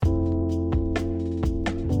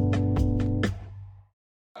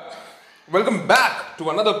Welcome back to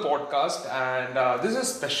another podcast, and this is a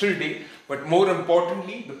special day. But more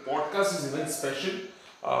importantly, the podcast is even special.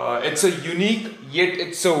 It's a unique, yet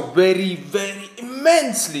it's a very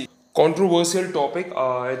immensely controversial topic.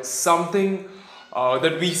 It's something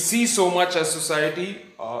that we see so much as society,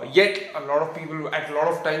 yet a lot of people at a lot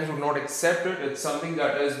of times would not accept it. It's something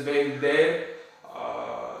that has been there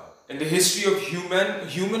in the history of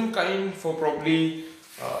humankind for probably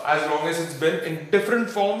as long as it's been in different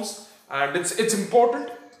forms, and it's important,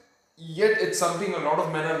 yet it's something a lot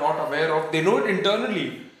of men are not aware of. They know it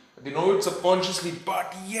internally, they know it subconsciously,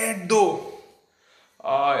 but yet though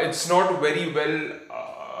it's not very well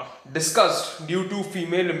discussed due to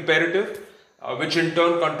female imperative, which in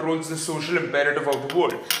turn controls the social imperative of the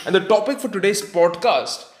world. And the topic for today's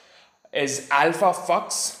podcast is alpha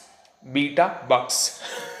fucks, beta bucks.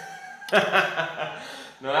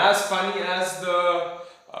 Now, as funny as the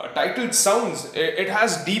title sounds, it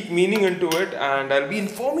has deep meaning into it, and I'll be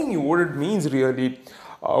informing you what it means really.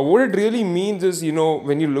 What it really means is,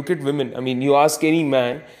 when you look at women, you ask any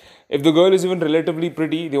man, if the girl is even relatively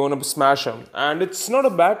pretty, they want to smash her. And it's not a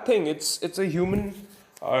bad thing, it's a human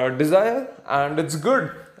desire, and it's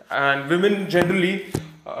good. And women generally,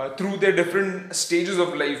 through their different stages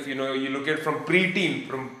of life, you look at from pre-teen,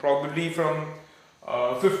 from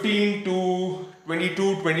 15 to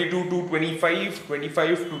 22, 22 to 25,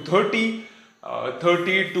 25 to 30,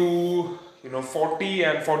 30 to 40,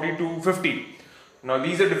 and 40 to 50. Now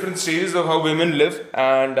these are different stages of how women live,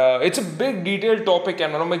 and it's a big detailed topic.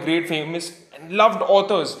 And one of my great famous and loved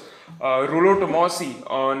authors, Rollo Tomassi,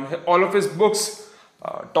 on all of his books,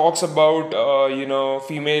 talks about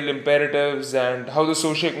female imperatives and how the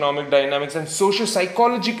socio-economic dynamics and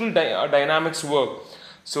socio-psychological dynamics work.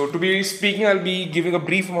 So to be speaking, I'll be giving a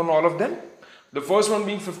brief on all of them. The first one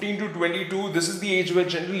being 15 to 22. This is the age where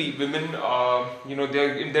generally women,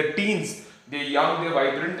 they're in their teens, they're young, they're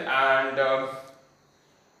vibrant, and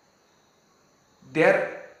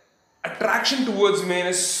their attraction towards men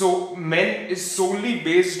is solely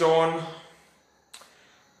based on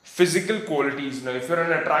physical qualities. Now, if you're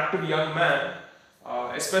an attractive young man,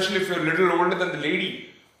 especially if you're a little older than the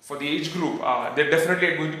lady for the age group, they're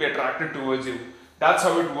definitely going to be attracted towards you. That's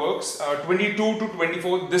how it works. 22 to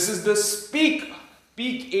 24, this is the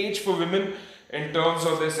peak age for women in terms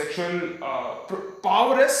of their sexual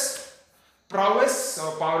prowess, I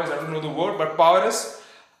don't know the word, but prowess,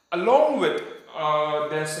 along with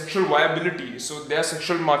their sexual viability. So their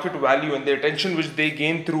sexual market value and the attention which they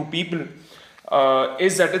gain through people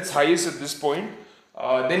is at its highest at this point.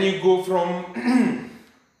 Then you go from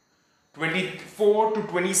 24 to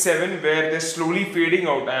 27, where they're slowly fading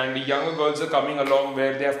out, and younger girls are coming along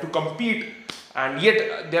where they have to compete, and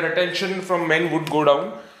yet their attention from men would go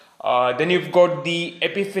down. Then you've got the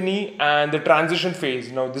epiphany and the transition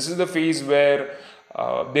phase. Now this is the phase where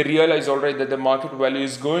they realize, alright, that the market value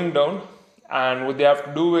is going down, and what they have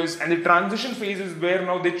to do is, and the transition phase is where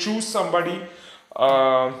now they choose somebody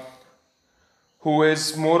who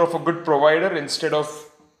is more of a good provider instead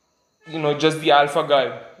of just the alpha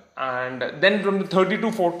guy. And then from the 30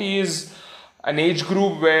 to 40 is an age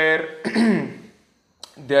group where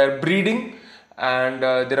they are breeding, and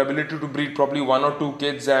their ability to breed probably one or two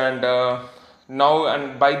kids, and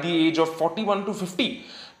by the age of 41 to 50,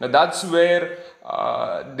 now that's where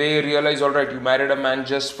they realize, alright, you married a man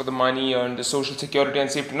just for the money and the social security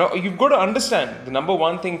and safety. Now you've got to understand, the number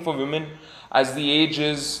one thing for women as the age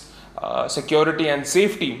is security and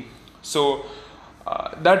safety. So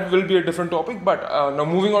that will be a different topic, but now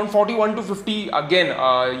moving on, 41 to 50, again,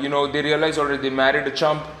 they realize already they married a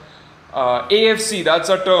chump. AFC, that's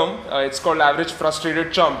a term, it's called average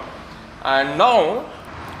frustrated chump. And now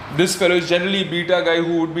this fellow is generally a beta guy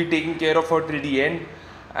who would be taking care of her till the end.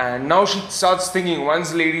 And now she starts thinking,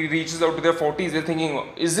 once lady reaches out to their 40s, they're thinking,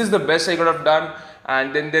 is this the best I could have done?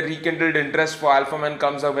 And then their rekindled interest for alpha man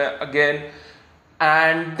comes again.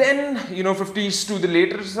 And then 50s to the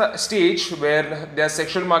later stage where their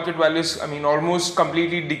sexual market values, almost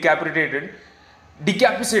completely decapitated,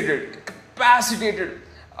 capacitated.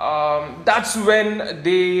 That's when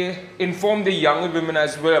they inform the younger women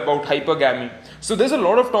as well about hypergamy. So there's a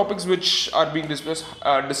lot of topics which are being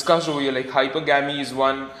discussed over here, like hypergamy is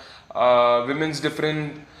one, women's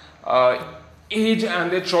different age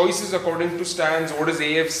and their choices according to stands, what is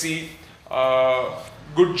AFC,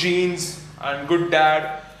 good genes and good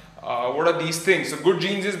dad. What are these things? So good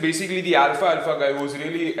genes is basically the alpha guy who's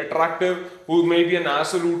really attractive, who may be an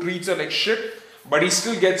asshole who treats her like shit, but he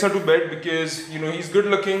still gets her to bed because he's good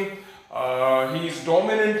looking, he's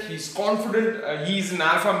dominant, he's confident, he's an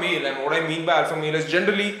alpha male. And what I mean by alpha male is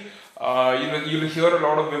generally you'll hear a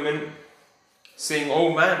lot of women saying,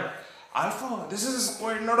 oh man, Alpha, this is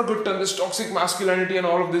quite not a good term, this toxic masculinity and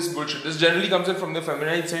all of this bullshit. This generally comes in from the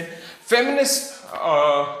feminine side. Feminist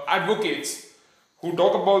advocates who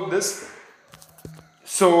talk about this.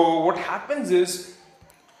 So what happens is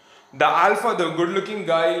the alpha, the good-looking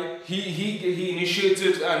guy, he initiates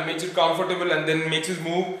it and makes it comfortable and then makes his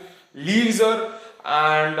move, leaves her,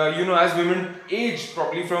 and as women age,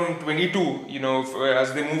 probably from 22,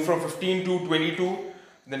 as they move from 15 to 22,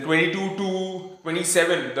 then 22 to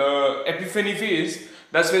 27, the epiphany phase,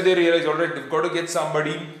 that's where they realize, alright, they've got to get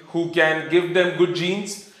somebody who can give them good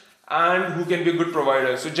genes and who can be a good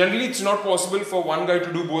provider. So generally it's not possible for one guy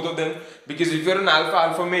to do both of them, because if you're an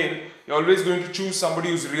alpha male, you're always going to choose somebody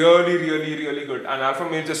who's really, really, really good. And alpha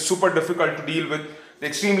males are super difficult to deal with. They're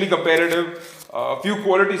extremely competitive. A few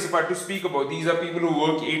qualities if I had to speak about, these are people who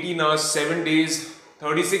work 18 hours, 7 days,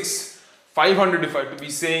 36, 500 if I had to be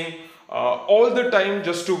saying, all the time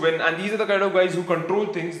just to win. And these are the kind of guys who control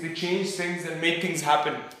things, they change things and make things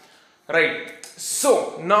happen. Right.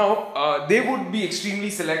 So now they would be extremely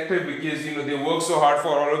selective because they work so hard for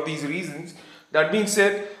all of these reasons. That being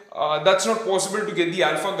said, that's not possible to get the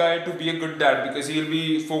alpha guy to be a good dad, because he'll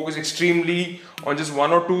be focused extremely on just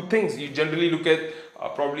one or two things. You generally look at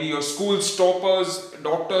probably your school toppers,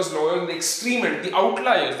 doctors, lawyers, the extreme end, the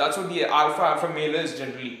outliers. That's what the alpha male is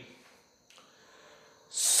generally.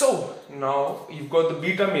 So now you've got the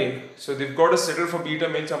beta male. So they've got to settle for beta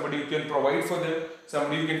male, somebody who can provide for them,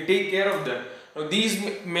 somebody who can take care of them. Now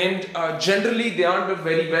these men generally they aren't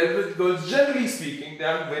very well with girls. Generally speaking, they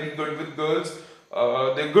aren't very good with girls.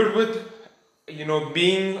 They're good with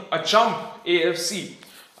being a chump, AFC,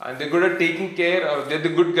 and they're good at taking care. They're the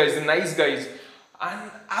good guys, the nice guys,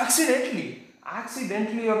 and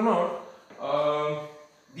accidentally or not.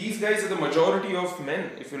 These guys are the majority of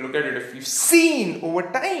men. If you look at it, if you've seen over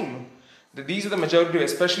time that these are the majority,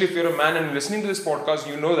 especially if you're a man and listening to this podcast,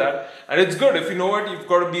 you know that. And it's good. If you know it, you've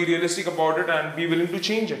got to be realistic about it and be willing to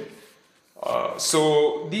change it.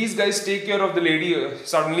 So these guys take care of the lady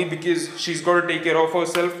suddenly because she's got to take care of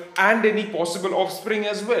herself and any possible offspring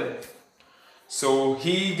as well. So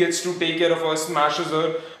he gets to take care of her, smashes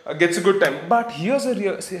her, gets a good time. But here's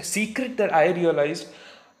a secret that I realized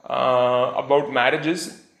about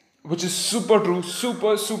marriages, which is super true,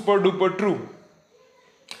 super duper true.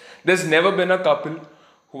 There's never been a couple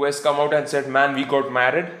who has come out and said, man, we got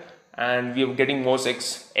married and we are getting more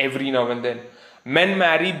sex every now and then. Men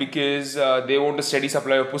marry because they want a steady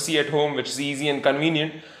supply of pussy at home, which is easy and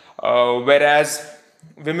convenient, whereas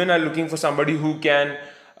women are looking for somebody who can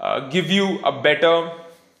give you a better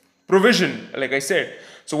provision, like I said.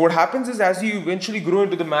 So what happens is, as you eventually grow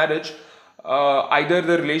into the marriage, either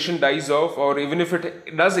the relation dies off, or even if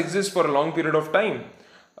it does exist for a long period of time,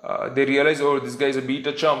 they realize, oh, this guy is a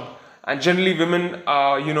beta chump. And generally women,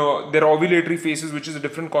 their ovulatory phases, which is a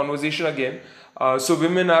different conversation again. So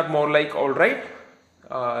women are more like, all right,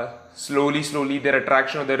 slowly their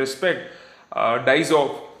attraction or their respect dies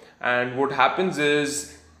off. And what happens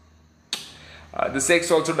is the sex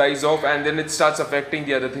also dies off, and then it starts affecting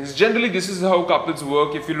the other things. Generally, this is how couples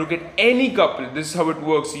work. If you look at any couple, this is how it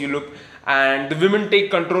works. You look, and the women take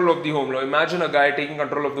control of the home. Now imagine a guy taking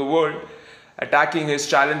control of the world, attacking his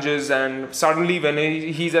challenges, and suddenly when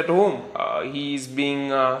he's at home, he's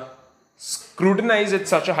being scrutinized at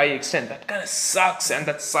such a high extent. That kind of sucks, and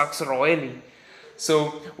that sucks royally. So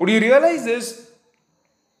what you realize is,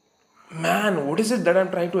 man, what is it that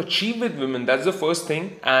I'm trying to achieve with women? That's the first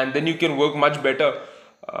thing, and then you can work much better.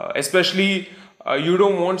 Especially, you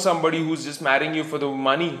don't want somebody who's just marrying you for the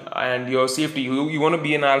money and your safety. You want to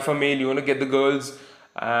be an alpha male, you want to get the girls,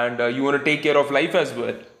 and you want to take care of life as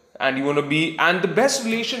well. And you want to be, and the best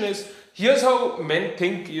relation is, here's how men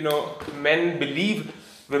think, men believe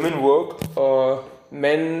women work.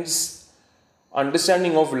 Men's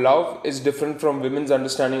understanding of love is different from women's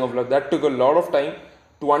understanding of love. That took a lot of time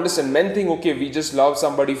to understand. Men think, okay, we just love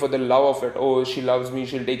somebody for the love of it. Oh, she loves me,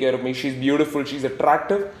 she'll take care of me, she's beautiful, she's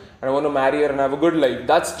attractive, and I want to marry her and have a good life.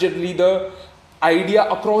 That's generally the idea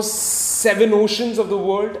across 7 oceans of the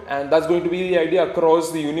world, and that's going to be the idea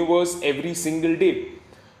across the universe every single day.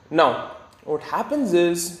 Now, what happens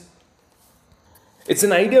is, it's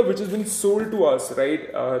an idea which has been sold to us,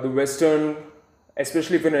 right? The Western,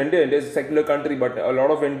 especially if in India, India is a secular country, but a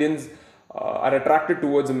lot of Indians are attracted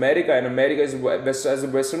towards America, and America as the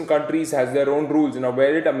Western countries has their own rules. Now,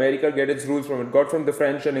 where did America get its rules from? It got from the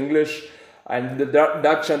French and English and the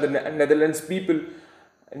Dutch and the Netherlands people,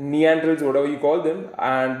 Neanderthals, whatever you call them,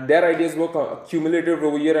 and their ideas were accumulated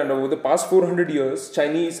over here, and over the past 400 years,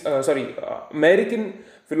 American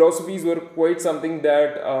philosophies were quite something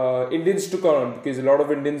that Indians took on, because a lot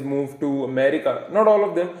of Indians moved to America. Not all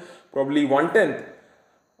of them, probably 1/10.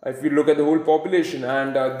 if you look at the whole population,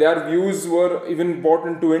 and their views were even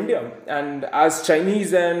important to India. And as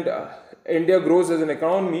Chinese and India grows as an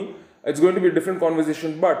economy, it's going to be a different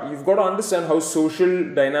conversation. But you've got to understand how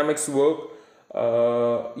social dynamics work.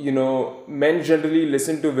 Men generally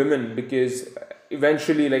listen to women because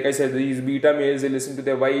eventually, like I said, these beta males, they listen to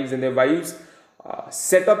their wives, and their wives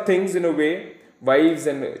set up things in a way. Wives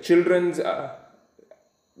and children's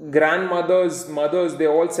grandmothers, mothers, they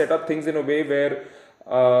all set up things in a way where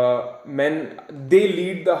men, they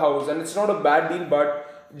lead the house, and it's not a bad deal.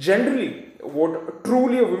 But generally, what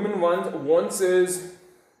truly a woman wants is,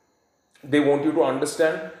 they want you to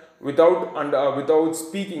understand without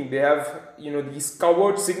speaking. They have these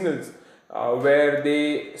covert signals where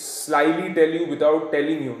they slyly tell you without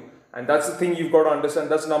telling you, and that's the thing you've got to understand.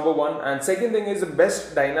 That's number one. And second thing is the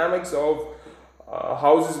best dynamics of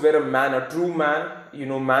houses where a true man,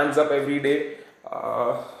 mans up every day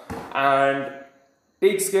and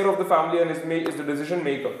takes care of the family and is the decision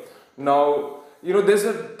maker. Now, there's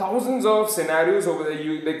thousands of scenarios over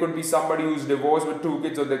there. There could be somebody who's divorced with 2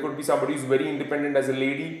 kids, or there could be somebody who's very independent as a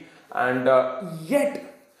lady, and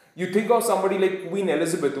yet you think of somebody like Queen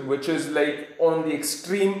Elizabeth, which is like on the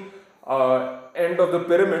extreme end of the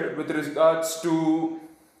pyramid with regards to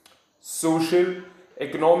social,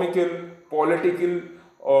 economical, political,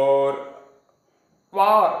 or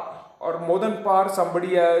power, or more than power.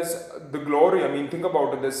 Somebody has the glory. I mean, think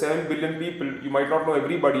about it. There's 7 billion people. You might not know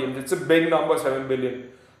everybody, and it's a big number, 7 billion.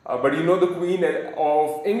 But you know the Queen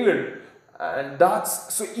of England, and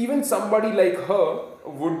that's so. Even somebody like her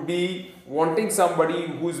would be wanting somebody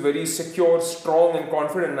who's very secure, strong, and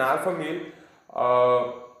confident, an alpha male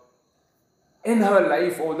in her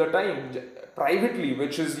life all the time, privately,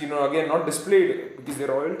 which is again not displayed because they're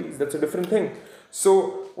royalties. That's a different thing.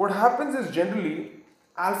 So what happens is, generally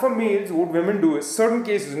alpha males, what women do is, certain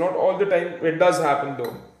cases, not all the time, it does happen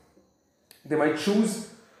though, they might choose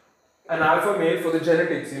an alpha male for the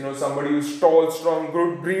genetics, somebody who's tall, strong,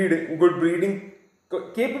 good breeding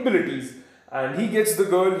capabilities, and he gets the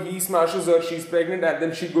girl, he smashes her, she's pregnant, and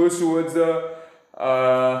then she goes towards the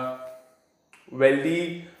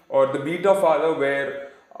wealthy or the beta father, where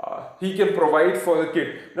he can provide for the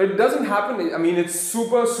kid. Now, it doesn't happen. I mean, it's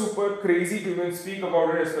super crazy to even speak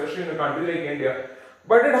about it, especially in a country like India.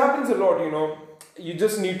 But it happens a lot, You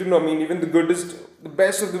just need to know. I mean, even the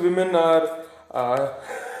best of the women are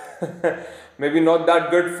maybe not that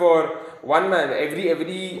good for one man.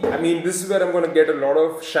 I mean, this is where I'm going to get a lot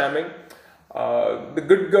of shamming. The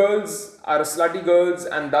good girls are slutty girls,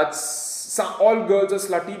 and all girls are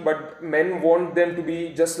slutty, but men want them to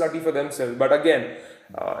be just slutty for themselves. But again,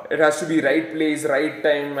 it has to be right place, right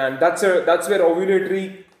time, and that's where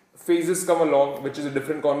ovulatory phases come along, which is a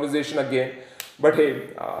different conversation again. But hey,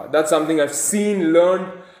 that's something I've seen,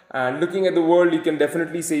 learned, and looking at the world, you can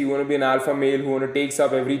definitely say you want to be an alpha male who takes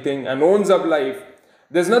up everything and owns up life.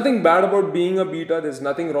 There's nothing bad about being a beta. There's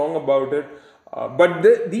nothing wrong about it. But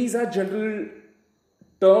these are general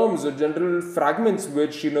terms or general fragments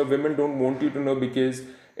which women don't want you to know, because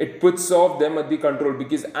it puts off them at the control.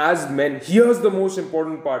 Because as men, here's the most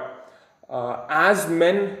important part, as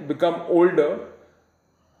men become older,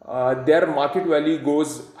 their market value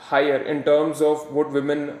goes higher in terms of what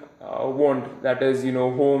women want. That is,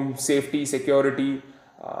 home, safety, security,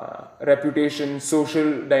 reputation,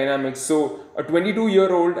 social dynamics. So a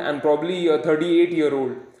 22-year-old and probably a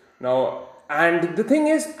 38-year-old now. And the thing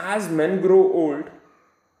is, as men grow old,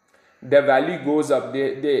 their value goes up.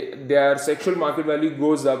 Their sexual market value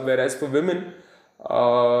goes up, whereas for women,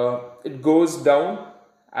 it goes down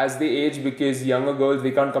as they age, because younger girls,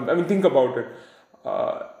 they can't come. I mean, think about it.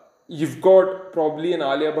 You've got probably an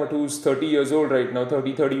Alia Bhatt who's 30 years old right now,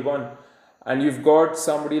 30, 31. And you've got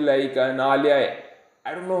somebody like an Alia,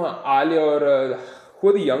 I don't know, Alia or who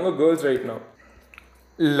are the younger girls right now?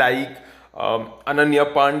 Like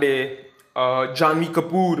Ananya Pandey, Janvi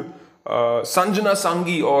Kapoor, Sanjana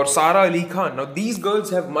Sanghi, or Sara Ali Khan. Now these girls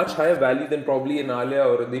have much higher value than probably an Alia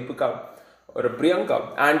or a Deepika or a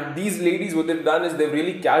Priyanka. And these ladies, what they've done is they've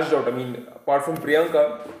really cashed out. I mean, apart from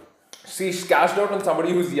Priyanka, she's cashed out on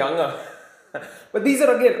somebody who's younger. But these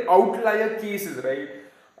are again outlier cases, right?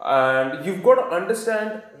 And you've got to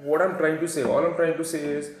understand what I'm trying to say. All I'm trying to say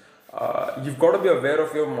is, you've got to be aware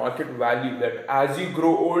of your market value, that as you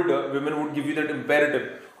grow older, women would give you that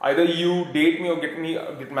imperative. Either you date me or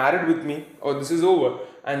get married with me, or this is over.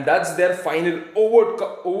 And that's their final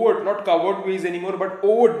overt, not covert ways anymore, but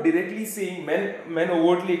overt, directly saying, men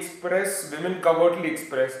overtly express, women covertly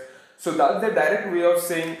express. So that's their direct way of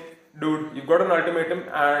saying, dude, you've got an ultimatum.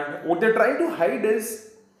 And what they're trying to hide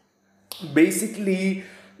is basically,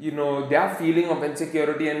 their feeling of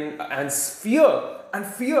insecurity and fear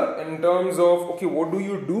in terms of, okay, what do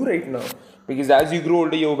you do right now? Because as you grow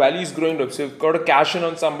older, your value is growing up. So you've got to cash in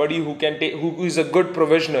on somebody who can take, who is a good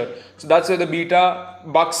provisioner. So that's where the beta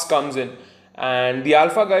bucks comes in, and the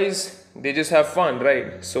alpha guys, they just have fun,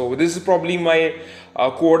 right? So this is probably my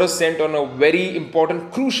quarter cent on a very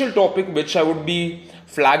important, crucial topic, which I would be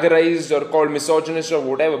flaggerized or called misogynist or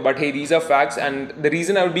whatever. But hey, these are facts, and the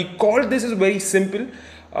reason I would be called this is very simple.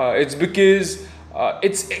 It's because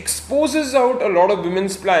it exposes out a lot of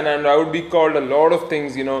women's plan, and I would be called a lot of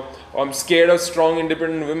things. I'm scared of strong,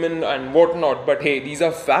 independent women and whatnot. But hey, these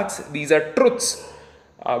are facts. These are truths.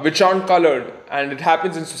 Which aren't colored, and it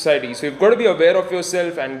happens in society. So you've got to be aware of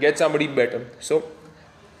yourself and get somebody better. So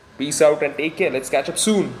peace out and take care. Let's catch up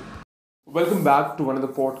soon. Welcome back to another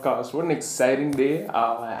podcast. What an exciting day,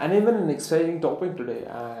 and even an exciting topic today.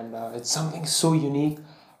 And it's something so unique,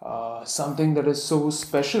 something that is so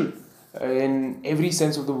special in every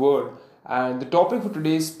sense of the word. And the topic for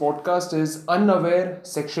today's podcast is unaware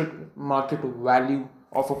sexual market value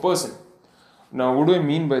of a person. Now, what do I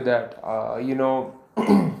mean by that?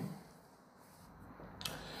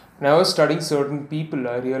 When I was studying certain people,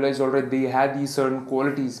 I realized already they had these certain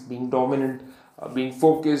qualities: being dominant, being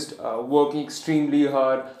focused, working extremely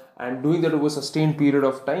hard, and doing that over a sustained period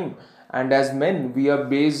of time. And as men, we are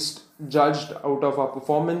judged out of our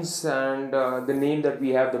performance and the name that we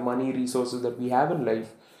have, the money, resources that we have in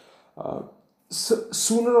life. So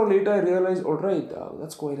sooner or later, I realized, all right,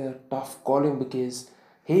 that's quite a tough calling because,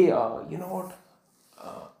 hey, you know what?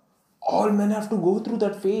 All men have to go through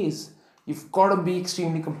that phase. You've got to be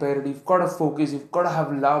extremely competitive. You've got to focus. You've got to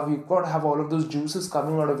have love. You've got to have all of those juices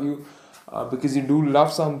coming out of you because you do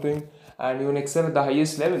love something and you can excel at the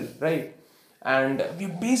highest level, right? And we're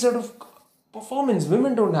based out of performance.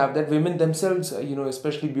 Women don't have that. Women themselves,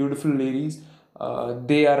 especially beautiful ladies,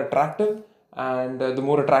 they are attractive, and the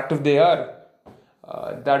more attractive they are,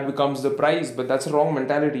 that becomes the prize. But that's a wrong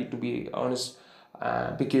mentality, to be honest.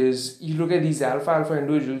 Because you look at these alpha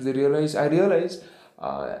individuals, I realized,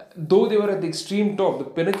 though they were at the extreme top, the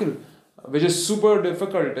pinnacle, which is super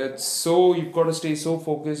difficult. It's so, you've got to stay so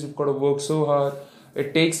focused, you've got to work so hard.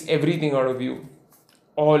 It takes everything out of you,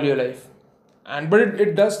 all your life, but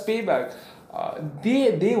it does pay back.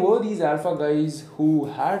 They were these alpha guys who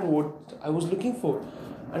had what I was looking for,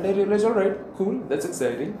 and I realized, all right, cool, that's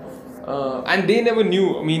exciting. And they never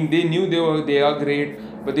knew. I mean, they knew they are great,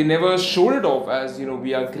 but they never showed it off as,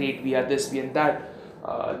 we are great, we are this, we are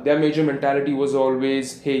that. Their major mentality was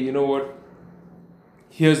always, hey, you know what?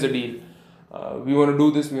 Here's the deal. We want to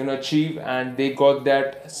do this, we want to achieve, and they got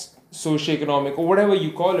that socio-economic or whatever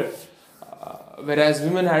you call it. Whereas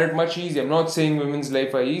women had it much easier. I'm not saying women's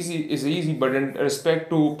life is easy, but in respect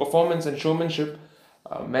to performance and showmanship,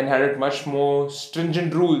 men had it much more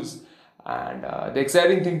stringent rules. And the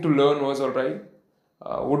exciting thing to learn was, all right,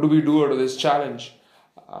 what do we do out of this challenge?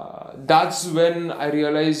 That's when I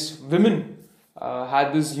realized women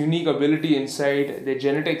had this unique ability inside their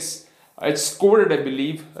genetics. It's coded, I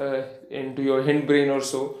believe, into your hindbrain or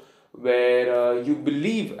so, where you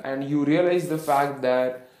believe and you realize the fact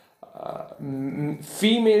that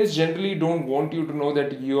females generally don't want you to know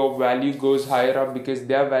that your value goes higher up, because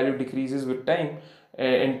their value decreases with time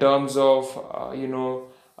in terms of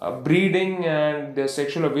breeding and their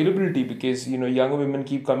sexual availability, because younger women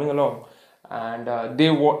keep coming along, and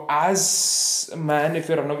as a man, if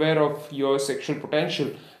you're unaware of your sexual potential,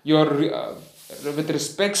 your with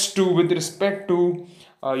respect to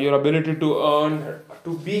your ability to earn,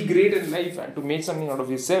 to be great in life and to make something out of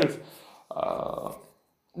yourself,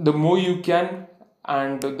 the more you can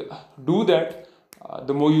and do that,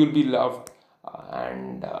 the more you'll be loved.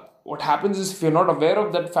 And what happens is, if you're not aware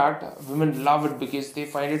of that fact, women love it because they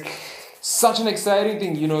find it such an exciting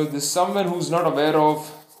thing. There's someone who's not aware of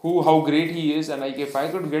how great he is, and like, if I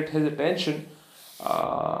could get his attention,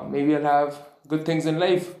 maybe I'll have good things in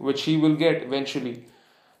life, which he will get eventually.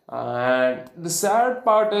 And the sad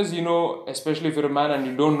part is, especially if you're a man and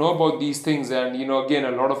you don't know about these things, and again,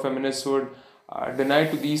 a lot of feminists would deny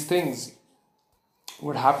to these things.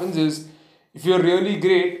 What happens is, if you're really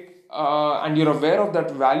great and you're aware of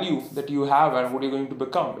that value that you have and what you're going to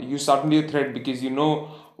become, you suddenly a threat, because you know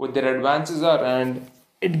what their advances are, and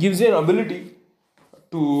it gives you an ability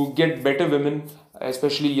to get better women,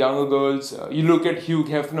 especially younger girls. You look at Hugh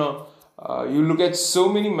Hefner, you look at so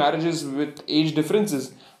many marriages with age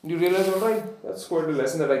differences, and you realize, all right, that's quite a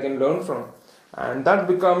lesson that I can learn from. And that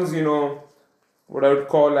becomes, what I would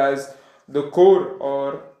call as the core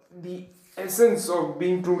or the essence of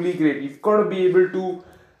being truly great. You've got to be able to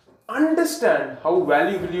understand how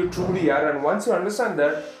valuable you truly are, and once you understand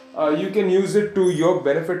that, you can use it to your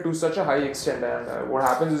benefit to such a high extent. And what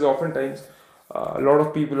happens is oftentimes a lot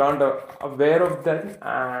of people aren't aware of that,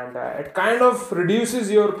 and it kind of reduces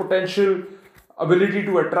your potential ability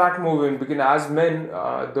to attract more women, because as men,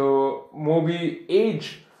 the more we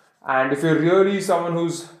age, and if you're really someone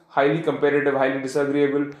who's highly competitive, highly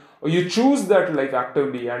disagreeable, or you choose that life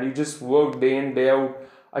actively and you just work day in, day out,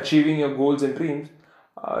 achieving your goals and dreams,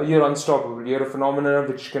 you're unstoppable. You're a phenomenon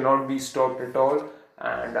which cannot be stopped at all,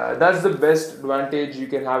 and that's the best advantage you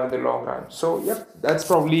can have in the long run. So, yep, that's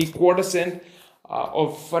probably quarter cent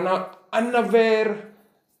of an unaware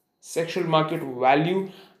sexual market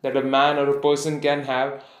value that a man or a person can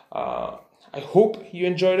have. I hope you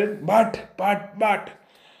enjoyed it, but I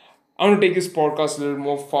want to take this podcast a little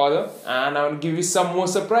more farther, and I want to give you some more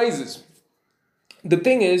surprises. The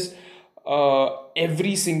thing is,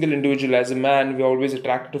 every single individual, as a man, we're always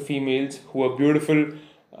attracted to females who are beautiful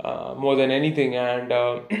more than anything. And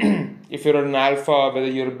if you're an alpha, whether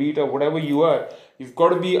you're a beta, whatever you are, you've got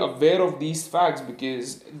to be aware of these facts,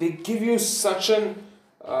 because they give you such an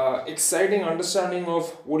exciting understanding of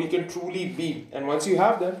what you can truly be. And once you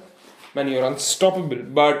have that, man, you're unstoppable.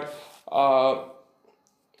 But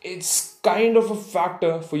it's kind of a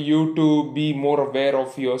factor for you to be more aware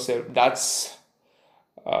of yourself. That's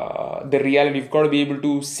the reality. You've got to be able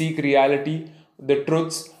to seek reality, the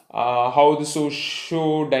truths, how the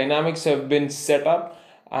socio dynamics have been set up,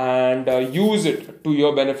 and use it to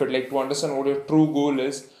your benefit, like to understand what your true goal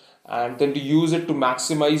is, and then to use it to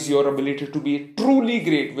maximize your ability to be truly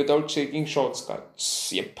great without taking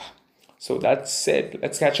shortcuts. Yep. So that's it.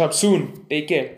 Let's catch up soon. Take care.